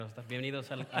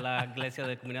Bienvenidos a la iglesia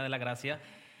de Comunidad de la Gracia.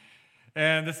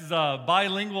 And this is a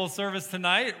bilingual service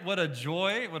tonight. What a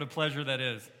joy, what a pleasure that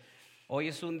is. Hoy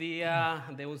es un día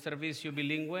de un servicio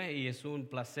bilingüe y es un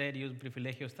placer y un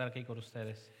privilegio estar aquí con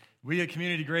ustedes. We at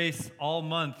Community Grace all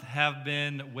month have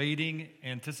been waiting,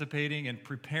 anticipating, and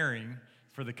preparing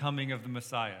for the coming of the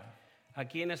Messiah.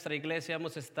 Aquí en nuestra iglesia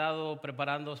hemos estado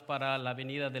preparándonos para la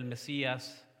venida del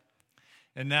Mesías.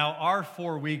 And now our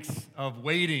 4 weeks of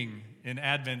waiting in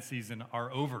Advent season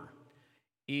are over.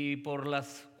 Y por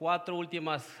las 4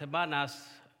 últimas semanas,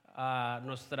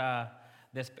 nuestra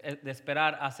de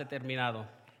esperar ha terminado.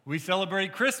 We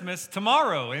celebrate Christmas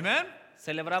tomorrow, amen?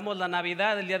 Celebramos la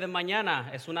Navidad el día de mañana,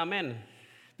 es un amén.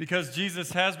 Because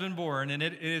Jesus has been born and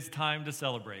it is time to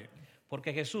celebrate.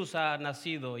 Porque Jesús ha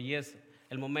nacido y es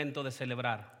el momento de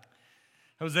celebrar.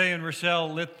 Jose and Rochelle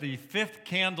lit the 5th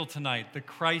candle tonight, the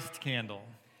Christ candle.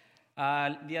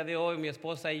 El día de hoy mi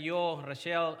esposa y yo,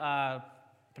 Rachel,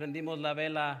 prendimos la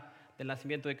vela del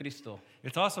nacimiento de Cristo.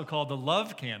 It's also called the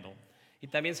love candle. Y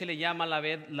también se le llama la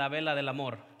vela del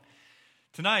amor.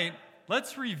 Tonight,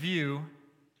 let's review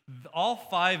all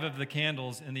 5 of the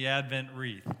candles in the Advent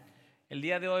wreath. El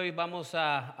día de hoy vamos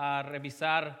a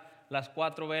revisar las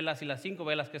 4 velas y las 5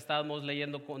 velas que estábamos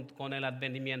leyendo con el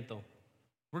advenimiento.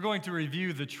 We're going to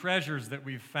review the treasures that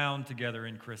we've found together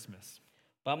in Christmas.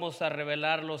 Vamos a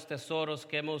revelar los tesoros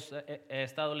que hemos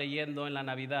estado leyendo en la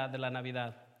Navidad, de la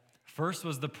Navidad. First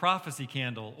was the prophecy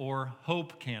candle or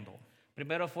hope candle.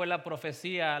 Primero fue la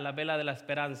profecía, la vela de la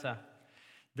esperanza.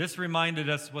 This reminded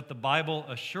us what the Bible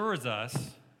assures us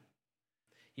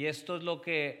Y esto es lo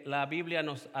que la Biblia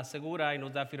nos asegura y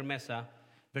nos da firmeza.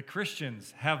 that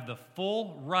Christians have the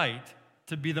full right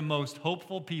to be the most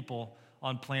hopeful people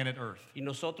on planet Earth. Y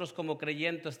nosotros como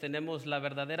creyentes tenemos la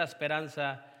verdadera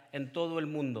esperanza en todo el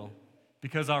mundo.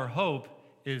 Because our hope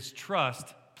is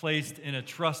trust placed in a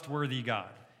trustworthy God.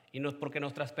 Porque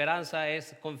nuestra esperanza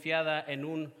es confiada en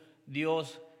un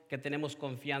Dios que tenemos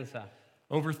confianza.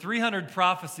 Over 300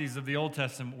 prophecies of the Old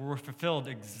Testament were fulfilled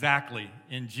exactly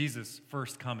in Jesus'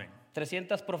 first coming.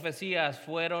 300 profecías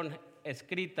fueron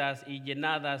escritas y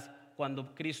llenadas cuando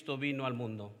Cristo vino al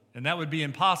mundo. And that would be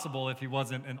impossible if he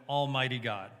wasn't an almighty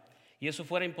God. Y eso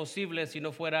fuera imposible si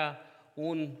no fuera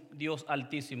un Dios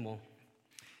altísimo.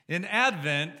 In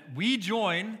Advent, we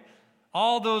join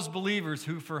all those believers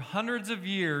who for hundreds of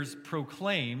years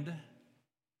proclaimed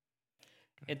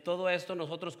En todo esto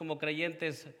nosotros como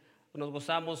creyentes nos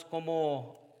gozamos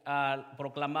como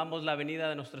proclamamos la venida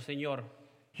de nuestro Señor.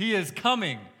 He is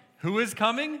coming. Who is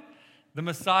coming? The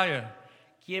Messiah.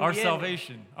 ¿Quién Our viene?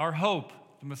 salvation, our hope.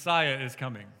 The Messiah is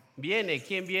coming.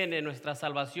 ¿Quién viene? Nuestra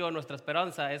salvación, nuestra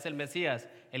esperanza es el Mesías,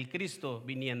 el Cristo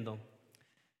viniendo.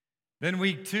 Then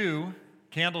week 2,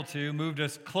 candle 2, moved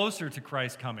us closer to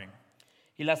Christ's coming.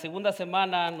 Y la segunda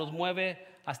semana nos mueve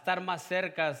a estar más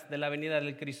cerca de la venida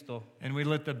del Cristo. And we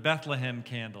lit the Bethlehem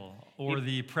candle or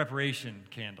the preparation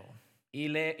candle.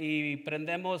 Y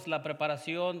prendemos la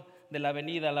preparación de la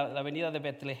venida, la venida de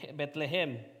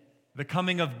Betlehem. The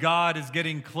coming of God is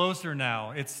getting closer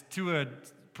now. It's to a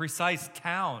precise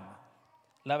town.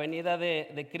 La venida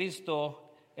de Cristo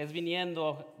es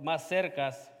viniendo más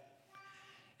cerca.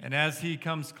 And as he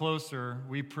comes closer,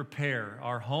 we prepare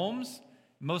our homes,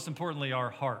 most importantly,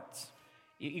 our hearts.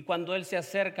 Y cuando Él se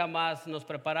acerca más, nos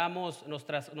preparamos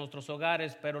nuestros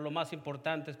hogares, pero lo más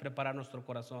importante es preparar nuestro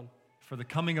corazón. For the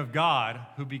coming of God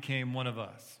who became one of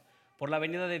us. Por la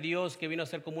venida de Dios que vino a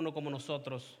ser como uno como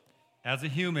nosotros. As a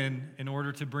human, in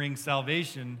order to bring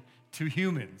salvation to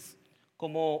humans.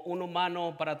 Como un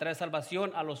humano para traer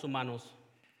salvación a los humanos.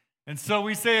 And so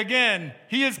we say again,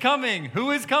 he is coming.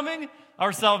 Who is coming?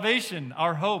 Our salvation,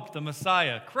 our hope, the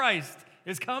Messiah, Christ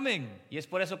is coming. Y es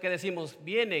por eso que decimos,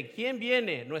 viene, ¿quién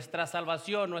viene? Nuestra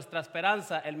salvación, nuestra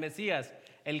esperanza, el Mesías,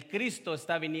 el Cristo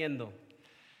está viniendo.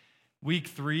 Week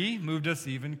 3 moved us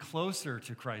even closer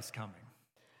to Christ's coming.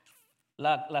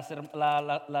 La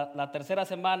tercera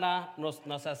semana nos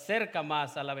acerca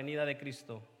más a la venida de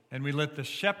Cristo. And we lit the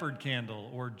shepherd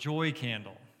candle or joy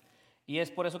candle. Y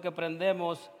es por eso que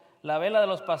prendemos la vela de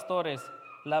los pastores,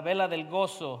 la vela del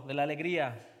gozo, de la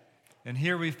alegría. And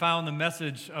here we found the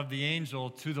message of the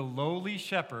angel to the lowly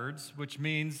shepherds, which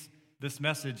means this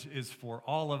message is for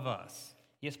all of us.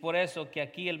 Y es por eso que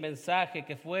aquí el mensaje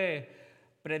que fue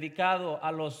predicado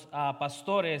a los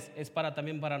pastores es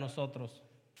también para nosotros.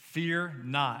 Fear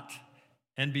not,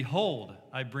 and behold,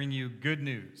 I bring you good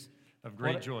news of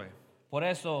great joy. Por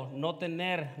eso, no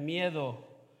tener miedo,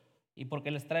 y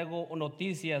porque les traigo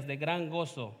noticias de gran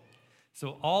gozo.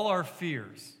 So all our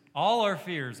fears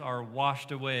are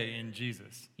washed away in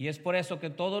Jesus. Y es por eso que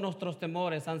todos nuestros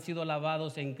temores han sido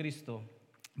lavados en Cristo.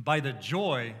 by the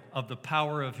joy of the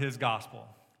power of his gospel.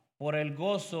 por el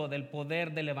gozo del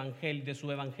poder del evangelio, de su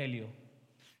evangelio.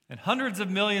 And hundreds of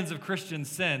millions of Christians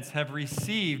since have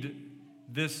received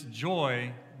this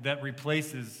joy that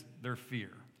replaces their fear.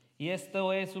 Y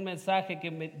esto es un mensaje que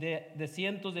de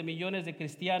cientos de millones de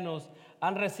cristianos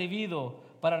han recibido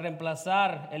para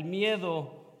reemplazar el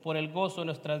miedo por el gozo en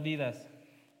nuestras vidas.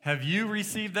 Have you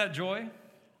received that joy?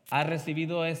 ¿Has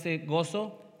recibido ese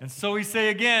gozo? And so we say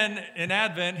again in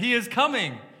Advent, He is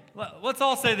coming. Let's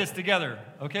all say this together,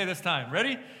 okay, this time.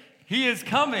 Ready? He is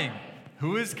coming.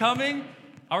 Who is coming?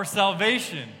 Our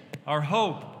salvation, our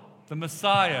hope, the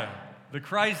Messiah, the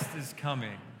Christ is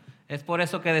coming. Es por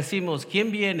eso que decimos,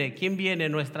 ¿quién viene? ¿Quién viene?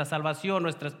 Nuestra salvación,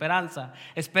 nuestra esperanza,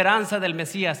 esperanza del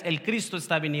Mesías, el Cristo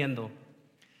está viniendo.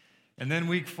 And then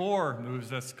week 4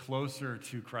 moves us closer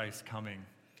to Christ coming.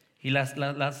 Y la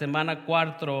semana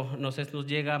 4 nos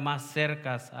llega más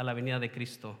cerca a la venida de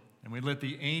Cristo. And we lit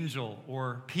the angel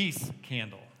or peace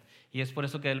candle. Y es por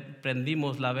eso que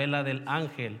prendimos la vela del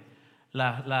ángel,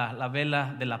 la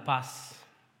vela de la paz.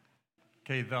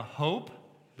 Okay, the hope,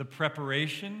 the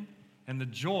preparation, and the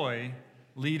joy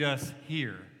lead us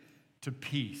here to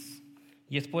peace.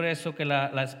 Y es por eso que la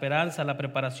esperanza, la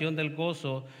preparación del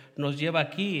gozo nos lleva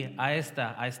aquí a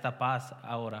esta paz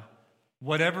ahora.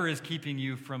 Whatever is keeping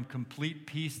you from complete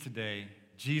peace today,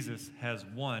 Jesus has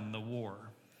won the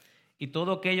war. Y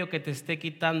todo aquello que te esté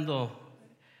quitando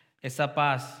esa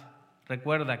paz,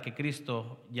 recuerda que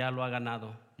Cristo ya lo ha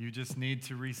ganado. You just need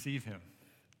to receive him.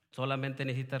 Solamente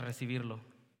necesitas recibirlo.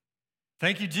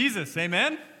 Thank you, Jesus.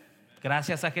 Amen?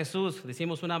 Gracias a Jesús.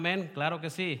 ¿Decimos un amén? Claro que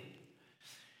sí.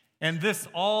 And this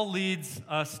all leads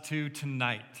us to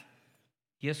tonight.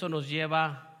 Y eso nos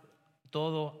lleva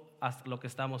todo hasta lo que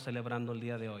estamos celebrando el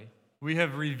día de hoy. We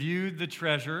have reviewed the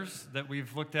treasures that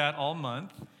we've looked at all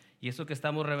month. Y eso que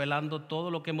estamos revelando,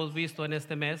 todo lo que hemos visto en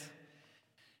este mes.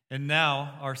 And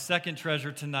now, our second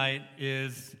treasure tonight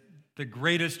is the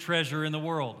greatest treasure in the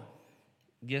world.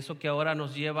 Y eso que ahora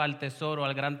nos lleva al tesoro,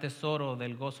 al gran tesoro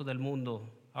del gozo del mundo.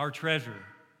 Our treasure,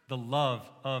 the love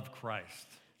of Christ.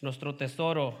 Nuestro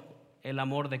tesoro, el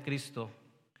amor de Cristo.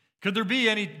 Could there be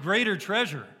any greater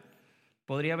treasure?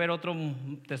 ¿Podría haber otro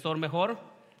tesoro mejor?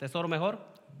 ¿Tesoro mejor?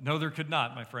 No, there could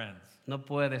not, my friends. No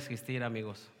puede existir,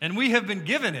 amigos. And we have been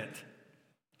given it.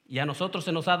 Y a nosotros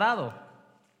se nos ha dado.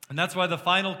 And that's why the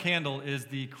final candle is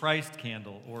the Christ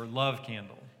candle or love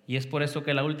candle. Y es por eso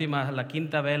que la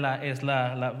quinta vela es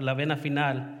la vela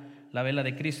final, la vela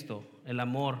de Cristo, el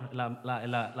amor,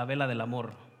 la vela del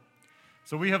amor.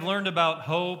 So we have learned about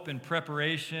hope and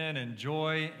preparation and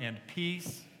joy and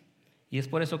peace. Y es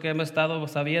por eso que hemos estado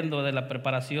sabiendo de la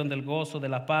preparación del gozo, de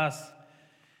la paz.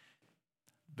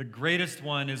 The greatest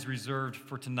one is reserved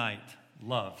for tonight,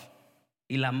 love.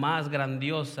 Y la más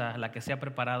grandiosa, la que se ha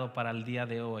preparado para el día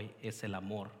de hoy, es el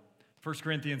amor. 1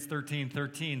 Corinthians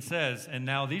 13:13 says, and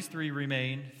now these three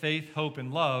remain, faith, hope,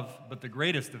 and love, but the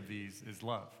greatest of these is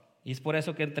love. Y es por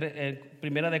eso que en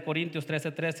Primera de Corintios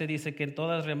 13:13 dice que en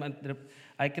todas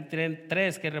hay que tener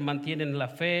tres que mantienen la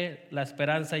fe, la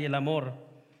esperanza y el amor.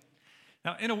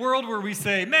 Now, in a world where we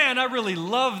say, man, I really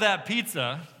love that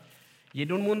pizza, Y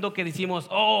en un mundo que decimos,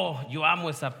 oh, yo amo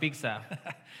esa pizza.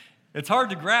 it's hard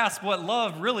to grasp what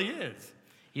love really is.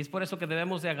 Y es por eso que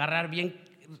debemos de agarrar bien,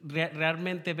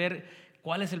 realmente ver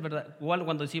cuál es el verdad,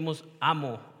 cuando decimos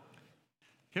amo.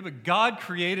 Okay, but God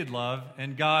created love,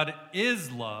 and God is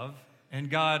love, and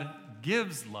God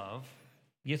gives love.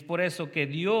 Y es por eso que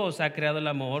Dios ha creado el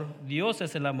amor, Dios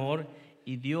es el amor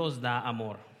y Dios da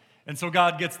amor. And so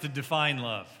God gets to define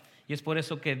love. Y es por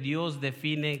eso que Dios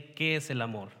define qué es el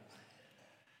amor.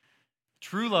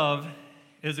 True love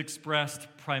is expressed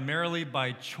primarily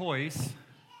by choice.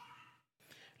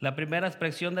 La primera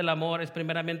expresión del amor es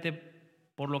primeramente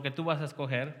por lo que tú vas a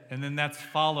escoger. And then that's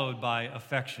followed by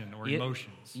affection or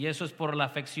emotions. Y eso es por la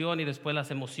afección y después las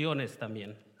emociones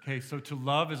también. Okay, so to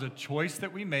love is a choice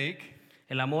that we make,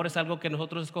 El amor es algo que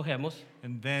nosotros escogemos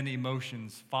and then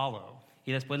emotions follow.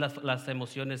 y después las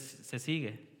emociones se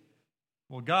siguen.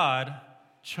 Well, God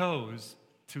chose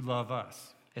to love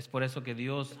us. Es por eso que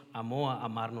Dios amó a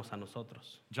amarnos a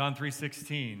nosotros. John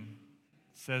 3:16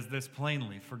 says this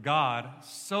plainly, for God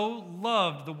so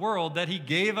loved the world that he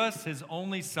gave us his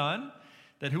only son,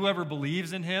 that whoever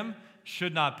believes in him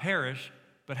should not perish,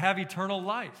 but have eternal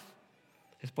life.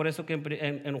 Es por eso que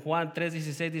en Juan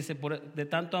 3:16 dice, de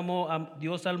tanto amó a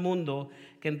Dios al mundo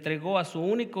que entregó a su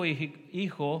único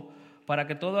hijo para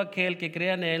que todo aquel que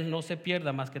crea en él no se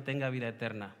pierda, más que tenga vida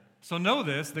eterna. So know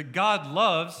this, that God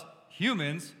loves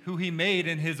humans who he made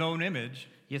in his own image.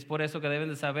 Y es por eso que deben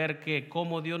de saber que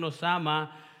como Dios nos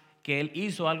ama, que él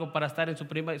hizo algo para estar en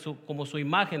como su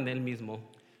imagen de él mismo.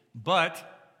 but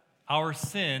our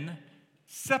sin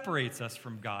separates us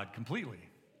from God completely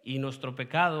Y nuestro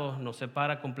pecado nos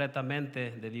separa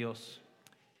completamente de Dios.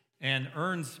 and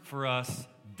earns for us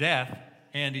death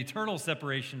and eternal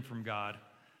separation from God.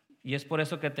 Y es por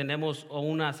eso que tenemos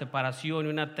una separación y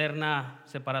una eterna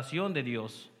separación de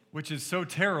Dios. Which is so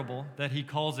terrible that he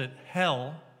calls it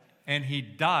hell, and he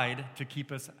died to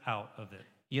keep us out of it.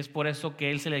 Y es por eso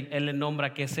que él le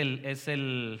nombra que se me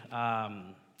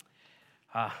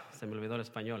olvidó el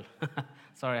español.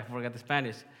 Sorry, I forgot the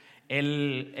Spanish.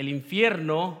 El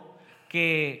infierno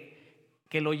que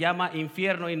lo llama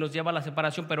infierno y nos lleva a la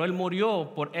separación, pero él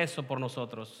murió por eso, por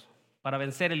nosotros, para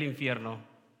vencer el infierno.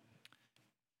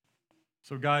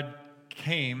 So God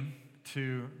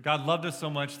loved us so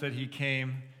much that he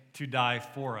came to die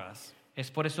for us. Es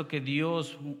por eso que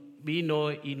Dios vino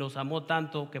y nos amó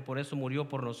tanto que por eso murió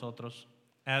por nosotros.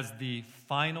 As the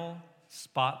final,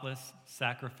 spotless,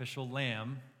 sacrificial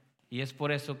lamb, Y es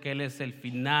por eso que Él es el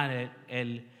final,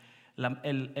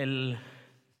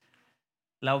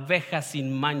 la oveja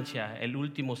sin mancha, el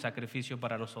último sacrificio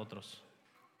para nosotros.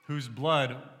 whose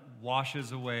blood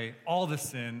washes away all the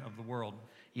sin of the world.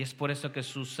 Y es por eso que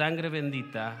su sangre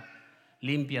bendita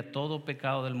limpia todo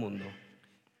pecado del mundo.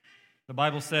 The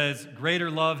Bible says, greater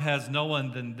love has no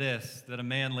one than this, that a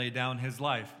man lay down his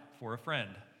life for a friend.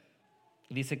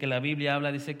 Dice que la Biblia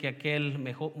habla, dice que el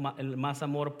más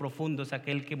amor profundo es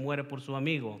aquel que muere por su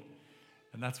amigo.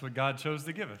 And that's what God chose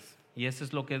to give us. Y eso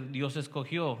es lo que Dios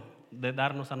escogió de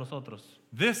darnos a nosotros.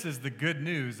 This is the good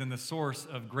news and the source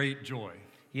of great joy.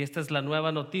 Y esta es la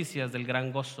nueva noticia del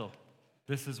gran gozo.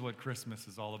 This is what Christmas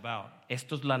is all about.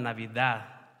 Esto es la Navidad,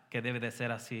 que debe de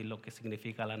ser así, lo que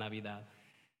significa la Navidad.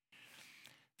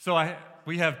 So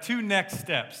we have two next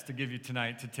steps to give you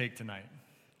tonight, to take tonight.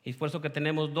 Y es por eso que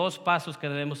tenemos dos pasos que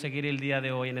debemos seguir el día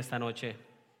de hoy, en esta noche.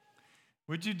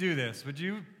 Would you do this? Would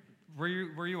you,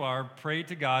 where you are, pray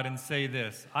to God and say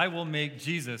this: I will make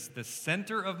Jesus the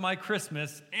center of my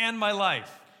Christmas and my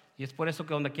life. Y es por eso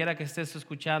que donde quiera que estés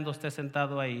escuchando, estés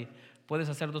sentado ahí, puedes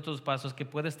hacer dos pasos, que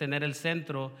puedes tener el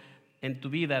centro en tu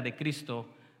vida de Cristo.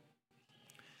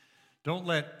 Don't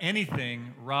let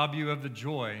anything rob you of the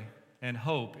joy and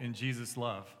hope in Jesus'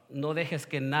 love. No dejes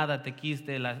que nada te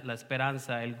quite la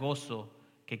esperanza, el gozo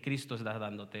que Cristo está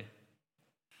dándote.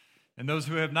 And those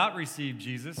who have not received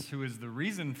Jesus, who is the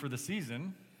reason for the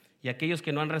season, Y aquellos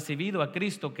que no han recibido a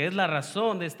Cristo, que es la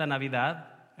razón de esta Navidad,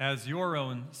 as your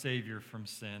own Savior from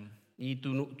sin, y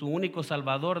tu único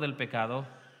salvador del pecado,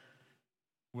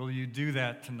 will you do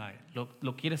that tonight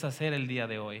lo quieres hacer el día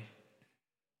de hoy.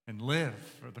 and live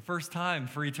for the first time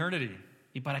for eternity?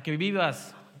 Y para que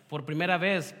vivas por primera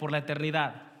vez por la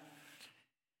eternidad.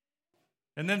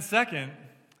 And then second,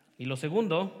 Y lo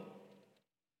segundo,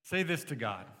 say this to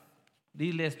God: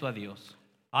 dile esto a Dios.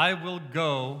 I will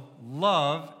go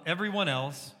love everyone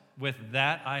else with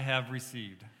that I have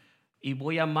received. Y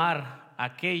voy a amar a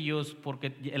aquellos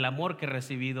porque el amor que he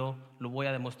recibido lo voy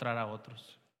a demostrar a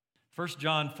otros. 1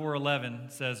 John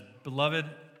 4:11 says, Beloved,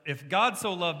 if God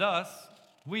so loved us,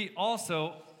 we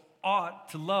also ought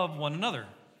to love one another.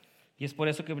 Y es por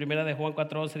eso que primera de Juan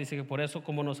 4:11 dice que por eso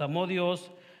como nos amó Dios,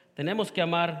 tenemos que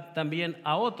amar también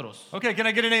a otros. Okay, can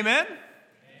I get an amen?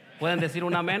 ¿Pueden decir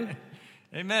un amén?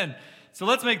 Amen. So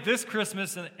let's make this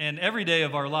Christmas and every day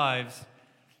of our lives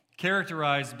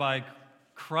characterized by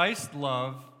Christ's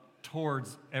love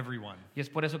towards everyone. Y es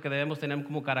por eso que debemos tener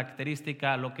como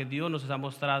característica lo que Dios nos ha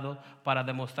mostrado para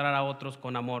demostrar a otros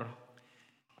con amor.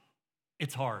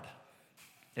 It's hard,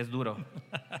 Es duro.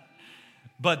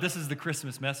 but this is the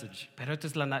Christmas message. Pero este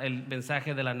es el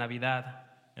mensaje de la Navidad.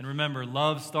 And remember,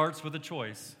 love starts with a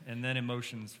choice, and then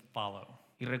emotions follow.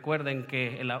 Y recuerden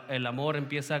que el amor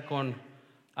empieza con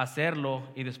hacerlo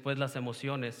y después las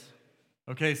emociones.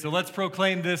 Okay, so let's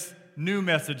proclaim this new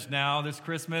message now, this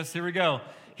Christmas. Here we go.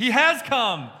 He has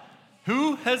come.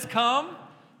 Who has come?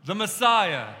 The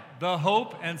Messiah, the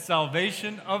hope and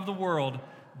salvation of the world,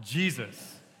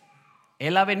 Jesus.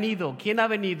 Él ha venido. ¿Quién ha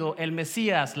venido? El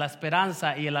Mesías, la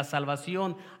esperanza y la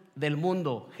salvación del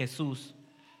mundo, Jesús.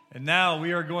 And now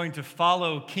we are going to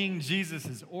follow King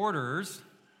Jesus' orders.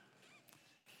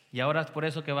 Y ahora es por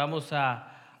eso que vamos a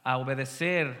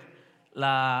obedecer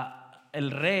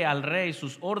al rey,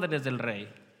 sus órdenes del rey.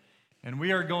 And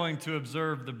we are going to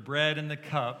observe the bread and the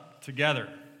cup together.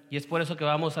 Y es por eso que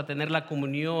vamos a tener la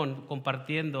comunión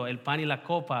compartiendo el pan y la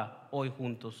copa hoy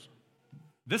juntos.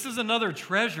 This is another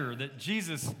treasure that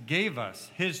Jesus gave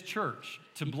us, his church,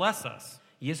 to bless us.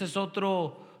 Y ese es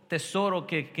otro tesoro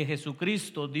que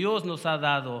Jesucristo, Dios nos ha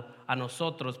dado a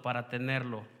nosotros para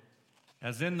tenerlo.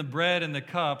 As in the bread and the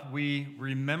cup, we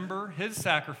remember his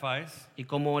sacrifice Y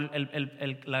como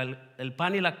el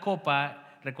pan y la copa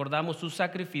recordamos su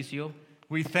sacrificio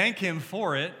we thank him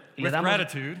for it y with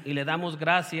gratitude. le damos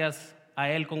gracias a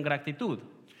Él con gratitud.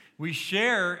 We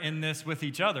share in this with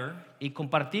each other, Y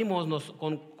compartimos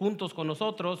juntos con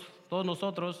nosotros, todos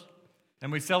nosotros,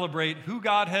 and we celebrate who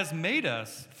God has made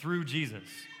us through Jesus.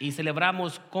 y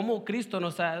celebramos cómo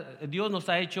Dios nos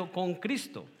ha hecho con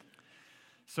Cristo.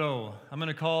 So I'm going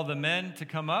to call the men to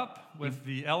come up with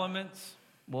the elements.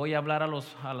 Voy a hablar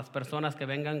a las personas que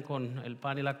vengan con el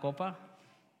pan y la copa.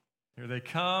 Here they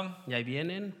come. Y ahí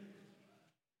vienen.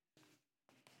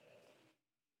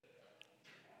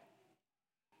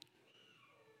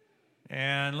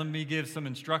 And let me give some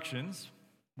instructions.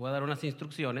 Voy a dar unas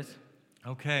instrucciones.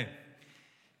 Okay.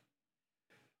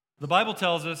 The Bible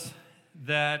tells us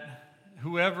that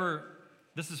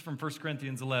this is from 1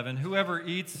 Corinthians 11, whoever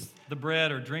eats the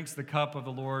bread or drinks the cup of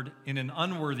the Lord in an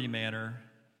unworthy manner,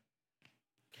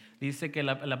 Dice que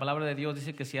la palabra de Dios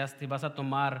dice que si vas a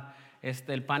tomar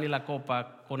el pan y la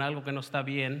copa con algo que no está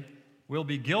bien, will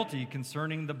be guilty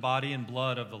concerning the body and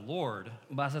blood of the Lord.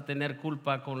 vas a tener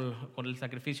culpa con el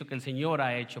sacrificio que el Señor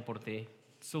ha hecho por ti.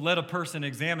 So let a person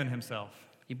examine himself.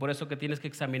 Y por eso que tienes que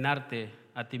examinarte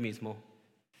a ti mismo.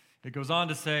 It goes on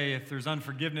to say, if there's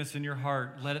unforgiveness in your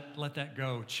heart, let that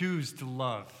go. Choose to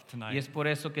love Y tonight. es por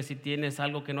eso que si tienes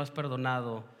algo que no has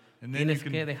perdonado, And then tienes you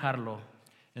que can- dejarlo.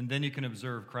 And then you can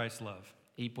observe Christ's love.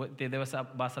 Y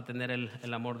vas a tener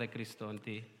el amor de Cristo en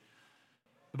ti.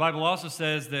 The Bible also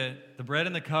says that the bread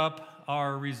and the cup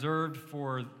are reserved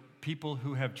for people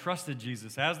who have trusted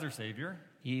Jesus as their Savior.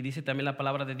 Y dice también la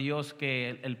palabra de Dios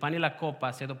que el pan y la copa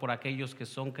ha sido por aquellos que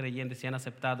son creyentes y han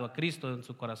aceptado a Cristo en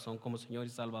su corazón como Señor y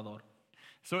Salvador.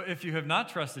 So if you have not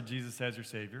trusted Jesus as your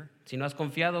Savior, Si no has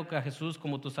confiado a Jesús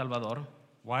como tu Salvador,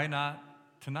 why not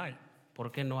tonight? ¿por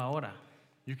qué no ahora?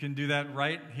 You can do that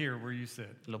right here where you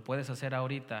sit. Lo puedes hacer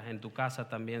ahorita, en tu casa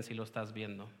también si lo estás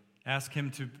viendo. Ask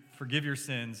Him to forgive your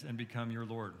sins and become your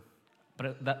Lord.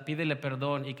 Pídele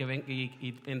perdón y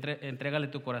entrégale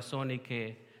tu corazón y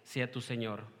que sea tu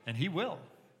Señor. And He will.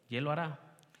 Y Él lo hará.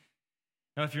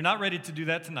 Now, if you're not ready to do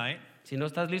that tonight, Si no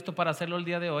estás listo para hacerlo el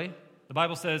día de hoy, the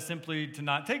Bible says simply to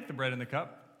not take the bread and the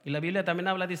cup. y la Biblia también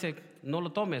dice, no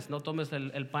tomes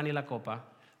el pan y la copa.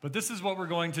 But this is what we're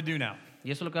going to do now.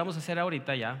 Y eso es lo que vamos a hacer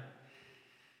ahorita ya.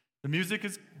 The music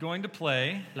is going to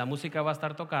play, La música va a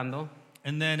estar tocando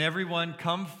and then everyone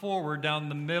come forward down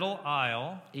the middle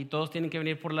aisle, y todos tienen que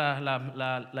venir por la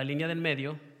línea del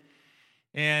medio.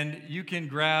 and you can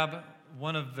grab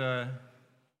one of the,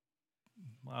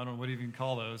 I don't know, what do you even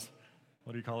call those?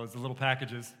 What do you call those? The little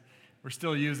packages. We're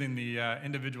still using the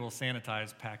individual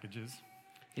sanitized packages.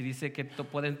 Y dice que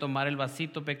pueden tomar el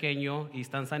vasito pequeño y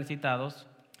están sanitizados.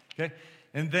 Okay?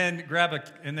 And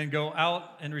then go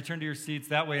out and return to your seats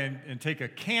that way and take a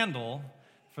candle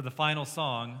for the final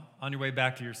song on your way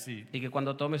back to your seat. Y que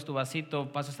cuando tomes tu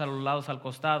vasito, pases a los lados al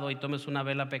costado y tomes una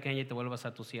vela pequeña y te vuelvas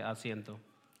a tu asiento.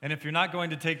 And if you're not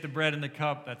going to take the bread and the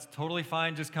cup, that's totally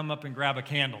fine. Just come up and grab a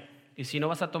candle. Y si no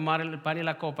vas a tomar el pan y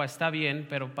la copa, está bien,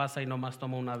 pero pasa y nomás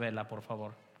toma una vela, por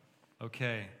favor.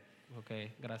 Okay.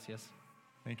 Ok, gracias.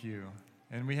 Thank you.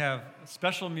 And we have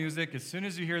special music. As soon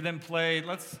as you hear them play,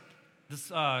 let's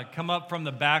just come up from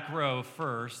the back row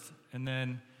first, and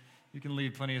then you can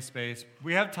leave plenty of space.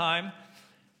 We have time.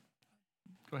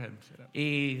 Go ahead. Say that.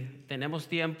 Y tenemos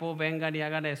tiempo, vengan y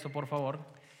hagan eso, por favor.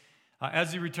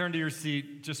 As you return to your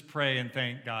seat, just pray and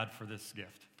thank God for this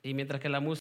gift. Y mientras que la música